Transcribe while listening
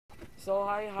So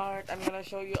hi Heart, I'm gonna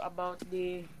show you about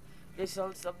the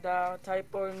results of the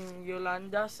typhoon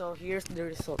Yolanda. So here's the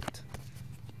result.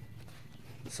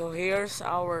 So here's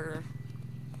our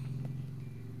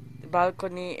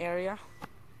balcony area.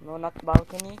 No, not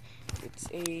balcony. It's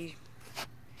a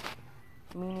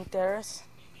mini terrace.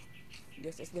 The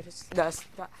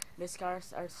stars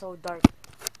are so dark.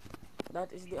 That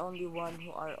is the only one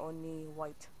who are only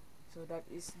white. So that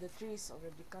is the trees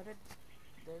already covered.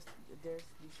 There's there's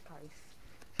the skies.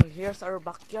 So here's our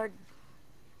backyard.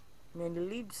 Many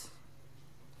leaves.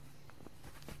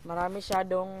 Marami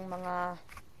siyadong mga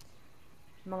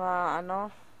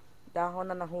dahon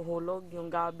na nahuhulog. Yung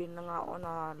gabi na nga o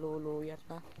naluluyat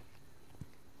na.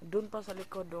 Dun pa sa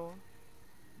likod o.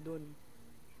 Dun.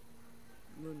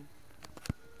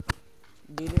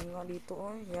 Dilim nga dito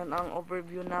o. Yan ang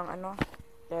overview ng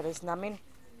terrace namin.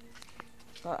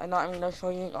 So, I'm gonna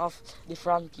showing off the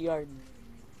front yard.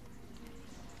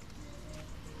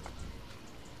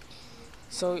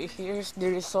 So here's the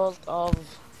result of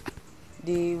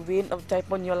the wind of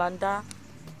Typhoon Yolanda.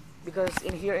 Because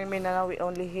in here in Mindanao we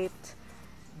only hit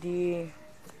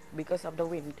because of the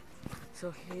wind. So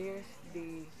here's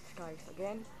the skies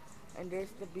again, and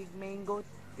there's the big mango,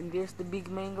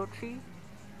 tree.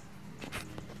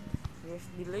 Here's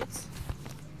the lights.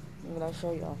 I'm gonna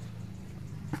show you off.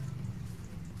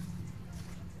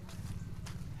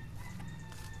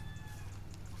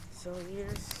 So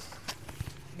here's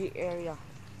the area.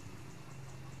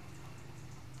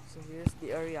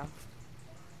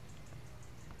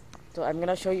 So I'm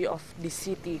gonna show you off the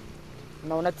city.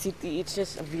 No, not city, it's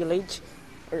just a village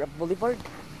or a boulevard.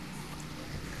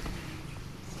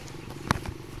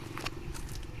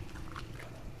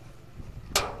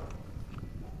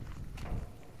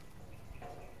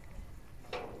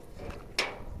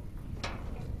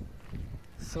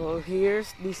 So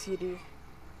here's the city.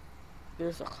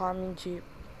 There's a coming jeep.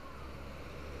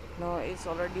 No, it's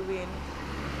already wind.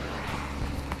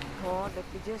 Oh, the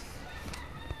pages.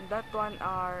 That one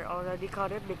are already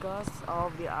covered because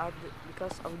of the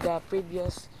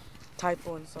previous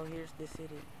typhoon. So here's the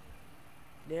city.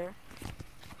 There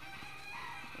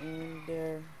and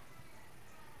there.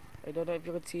 I don't know if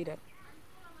you could see that.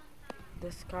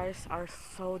 The skies are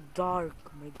so dark.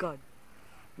 Oh my god.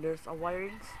 There's a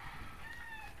wirings.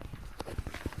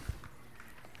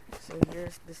 So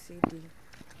here's the city.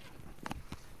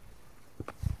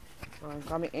 So I'm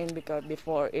coming in because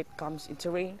before it comes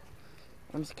into rain.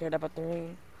 I'm scared about the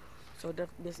rain. So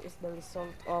this is the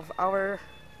result of our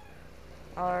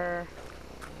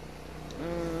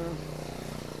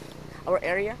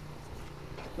area.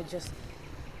 We just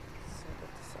so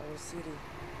that is our city.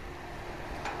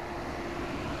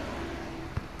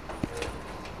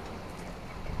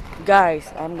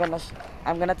 Guys, I'm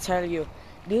gonna tell you,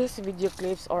 these video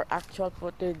clips or actual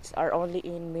footage are only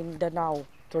in Mindanao,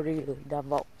 Toril,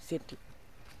 Davao City.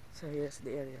 So here's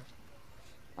the area.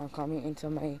 I'm coming into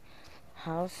my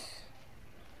house,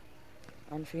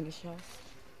 unfinished house.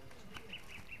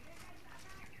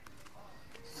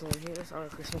 So here's our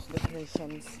Christmas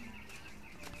decorations.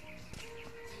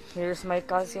 Here's my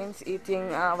cousins eating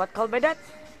what called by that?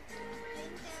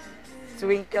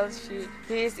 Twinkles.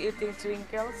 He is eating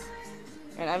twinkles,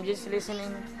 and I'm just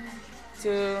listening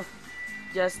to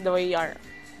just the way you are.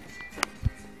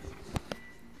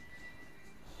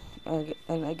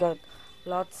 And I got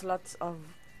lots of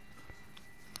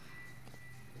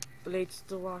plates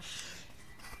to wash.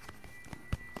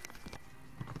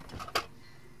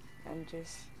 I'm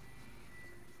just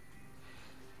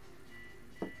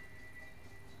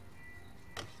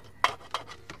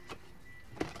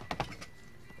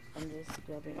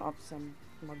grabbing up some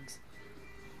mugs.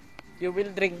 You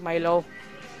will drink Milo.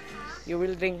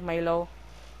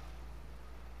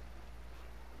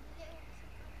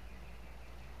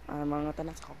 Mga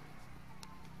tanas ko.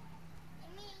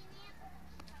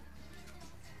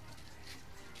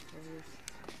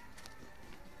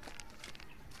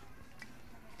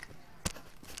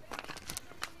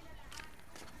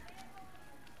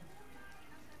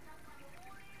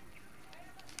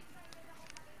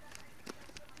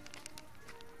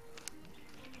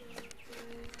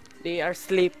 They are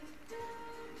asleep.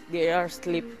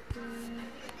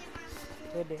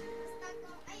 Ready.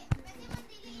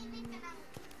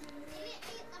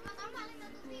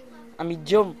 A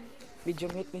medium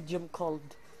heat, medium cold.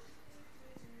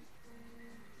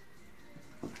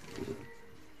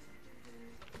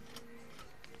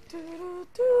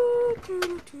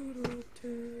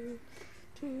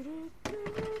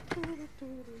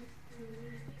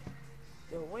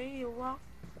 The way you walk,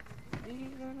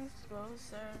 even is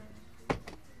closer.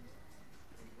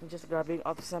 I'm just grabbing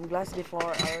up some glass before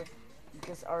our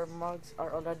because our mugs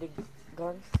are already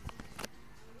gone.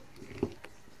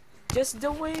 Just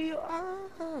the way you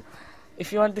are.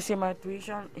 If you want to see my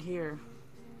tuition, here,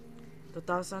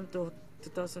 2000 to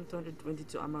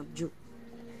 2222 amount due.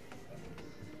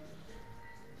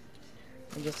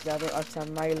 I'm just gathering out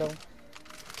some Milo.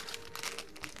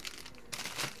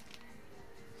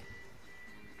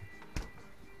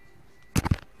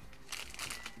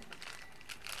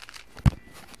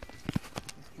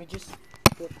 Let me just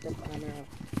put the camera.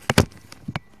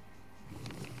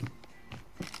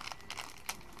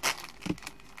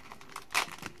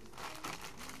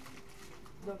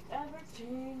 Don't ever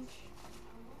change.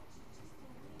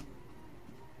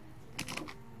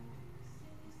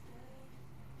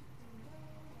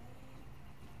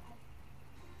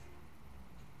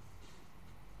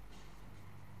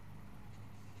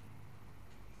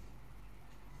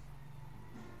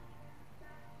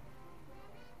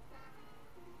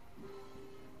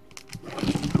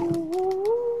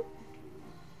 Ooh.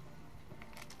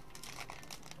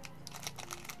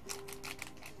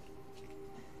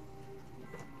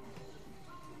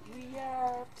 The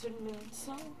afternoon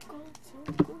so cold,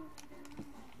 so cool.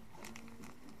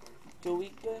 So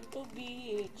we going to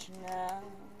beach now.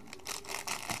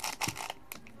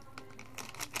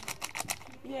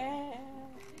 Yeah,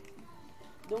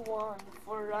 the one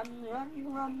for run,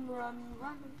 run, run, run,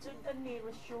 run to the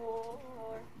nearest shore.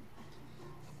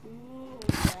 Ooh,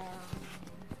 now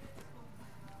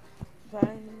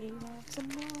finding out some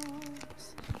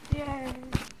moves. Yeah.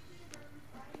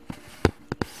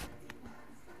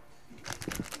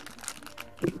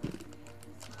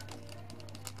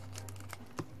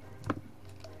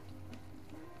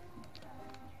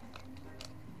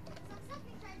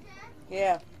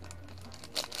 Yeah.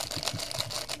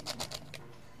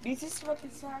 This is what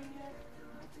is here.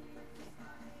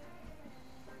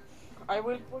 I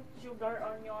will put sugar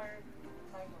on your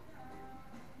Milo.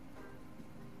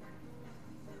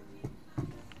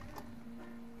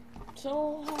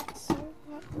 So hot, so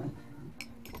hot.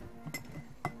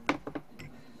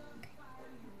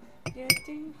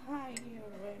 Getting higher.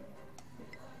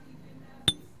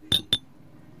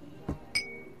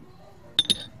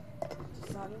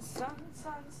 Sun, sun,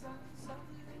 sun, sun, sun.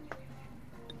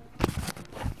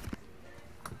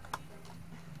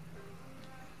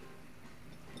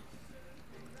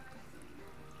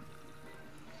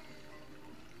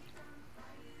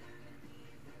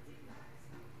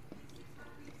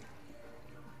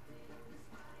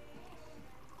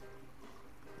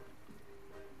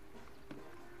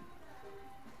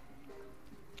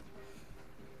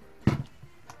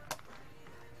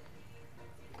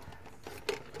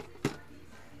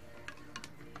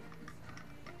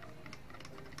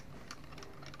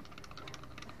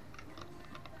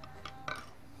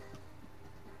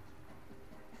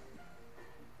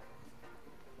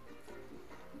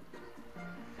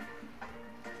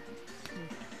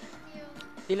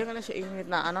 Dili ka na siya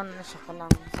init na ano na siya ka lang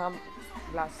sa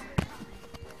glass.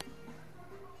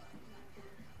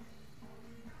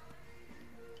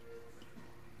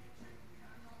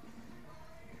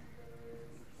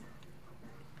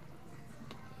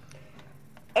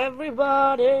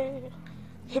 Everybody,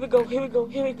 here we go, here we go,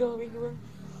 here we go, here we go.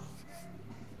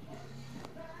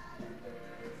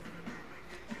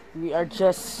 We are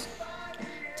just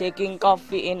taking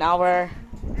coffee in our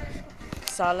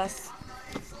salas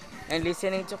and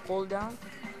listening to Cool Down.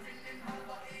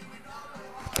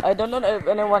 I don't know if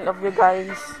any one of you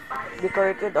guys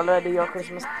decorated already your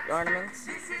Christmas ornaments.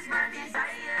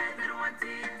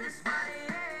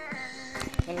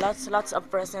 And lots of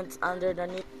presents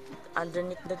underneath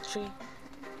the tree.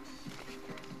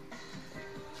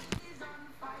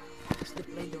 Just the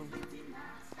play doh.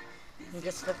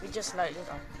 Let me just light it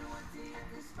up.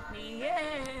 Yeah.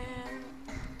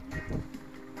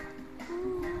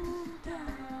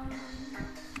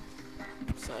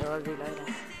 So I already light up.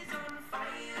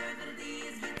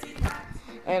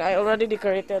 And I already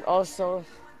decorated also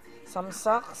some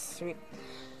socks with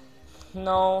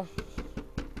no.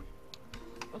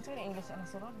 What's in English? Ano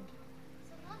sunod?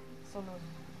 Sunod.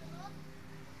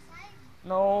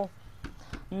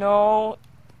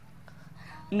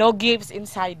 No gifts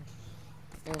inside.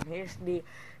 And here's the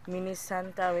mini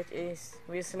Santa which is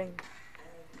whistling.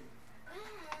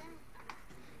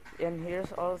 And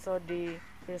here's also the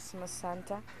Christmas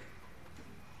Santa.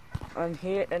 And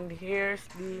here's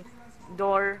the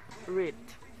door wreath.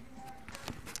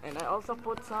 And I also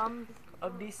put some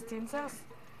of these tinsels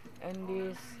and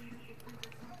this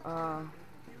I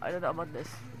don't know about this.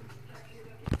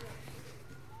 So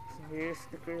here's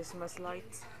the Christmas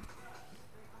lights.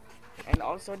 And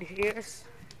also here's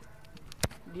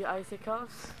the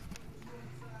icicles.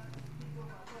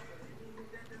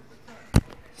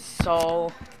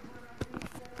 So,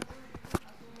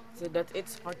 so that's it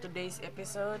for today's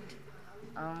episode.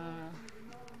 Um,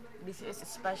 this is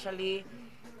especially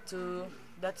to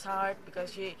that's hard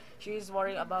because she is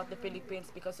worrying about the Philippines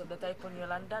because of the typhoon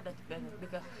Yolanda.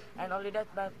 Because and only that,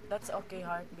 but that's okay,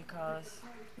 heart, because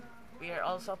we are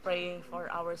also praying for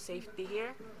our safety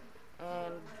here,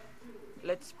 and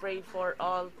let's pray for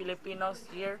all Filipinos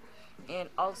here and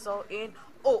also in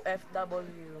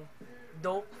OFW.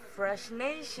 Dope Fresh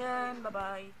Nation. Bye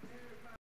bye.